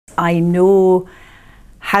I know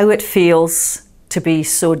how it feels to be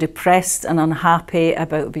so depressed and unhappy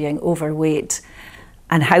about being overweight,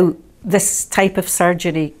 and how this type of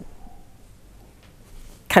surgery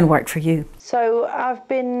can work for you. So I've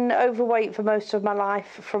been overweight for most of my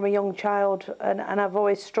life from a young child, and I've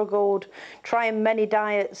always struggled trying many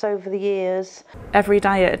diets over the years. Every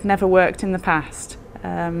diet had never worked in the past,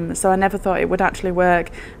 so I never thought it would actually work,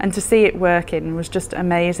 and to see it working was just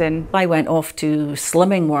amazing. I went off to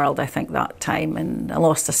Slimming World, I think, that time, and I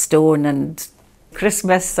lost a stone, and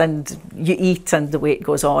Christmas, and you eat and the weight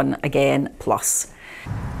goes on again, plus.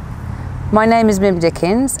 My name is Mim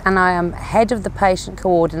Dickens and I am head of the patient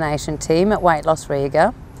coordination team at Loss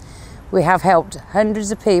Riga. We have helped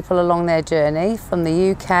hundreds of people along their journey from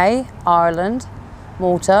the UK, Ireland,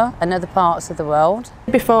 Malta and other parts of the world.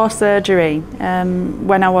 Before surgery,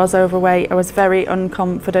 when I was overweight, I was very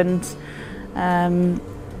unconfident.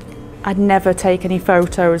 I'd never take any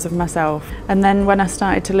photos of myself. And then when I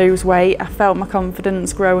started to lose weight, I felt my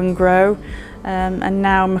confidence grow and grow. And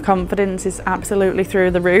now my confidence is absolutely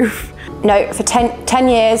through the roof. No, for 10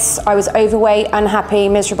 years I was overweight, unhappy,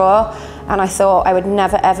 miserable, and I thought I would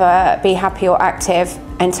never ever be happy or active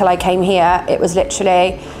until I came here. It was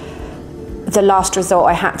literally the last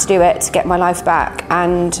resort. I had to do it to get my life back,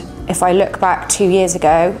 and if I look back 2 years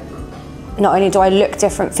ago, not only do I look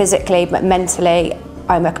different physically, but mentally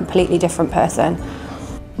I'm a completely different person.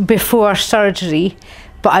 Before surgery,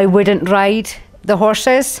 but I wouldn't ride the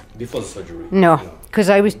horses. Before the surgery? No, because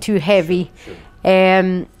I was too heavy. Sure.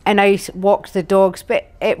 And I walked the dogs,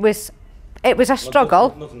 but it was a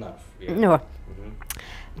struggle. Not enough. Yeah. No.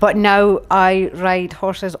 But now I ride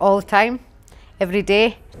horses all the time, every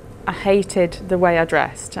day. I hated the way I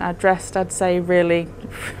dressed. I'd say, really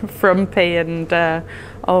frumpy and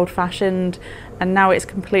old-fashioned, and now it's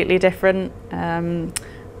completely different.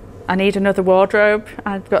 I need another wardrobe.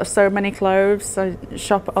 I've got so many clothes. I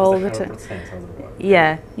shop all the time.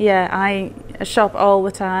 Yeah, I shop all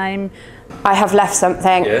the time. I have left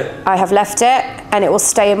something. Yeah. I have left it, and it will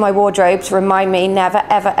stay in my wardrobe to remind me never,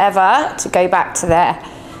 ever, ever to go back to there.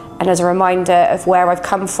 And as a reminder of where I've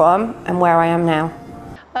come from and where I am now.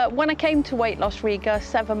 When I came to Loss Riga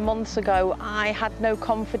 7 months ago, I had no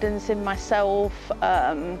confidence in myself.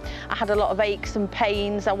 I had a lot of aches and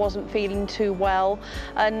pains. I wasn't feeling too well.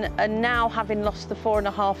 And now, having lost the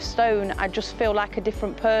 4.5 stone, I just feel like a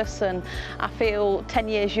different person. I feel 10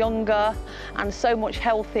 years younger and so much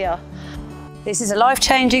healthier. This is a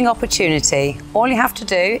life-changing opportunity. All you have to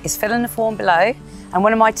do is fill in the form below, and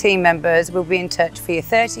one of my team members will be in touch for your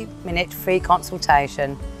 30-minute free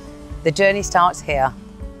consultation. The journey starts here.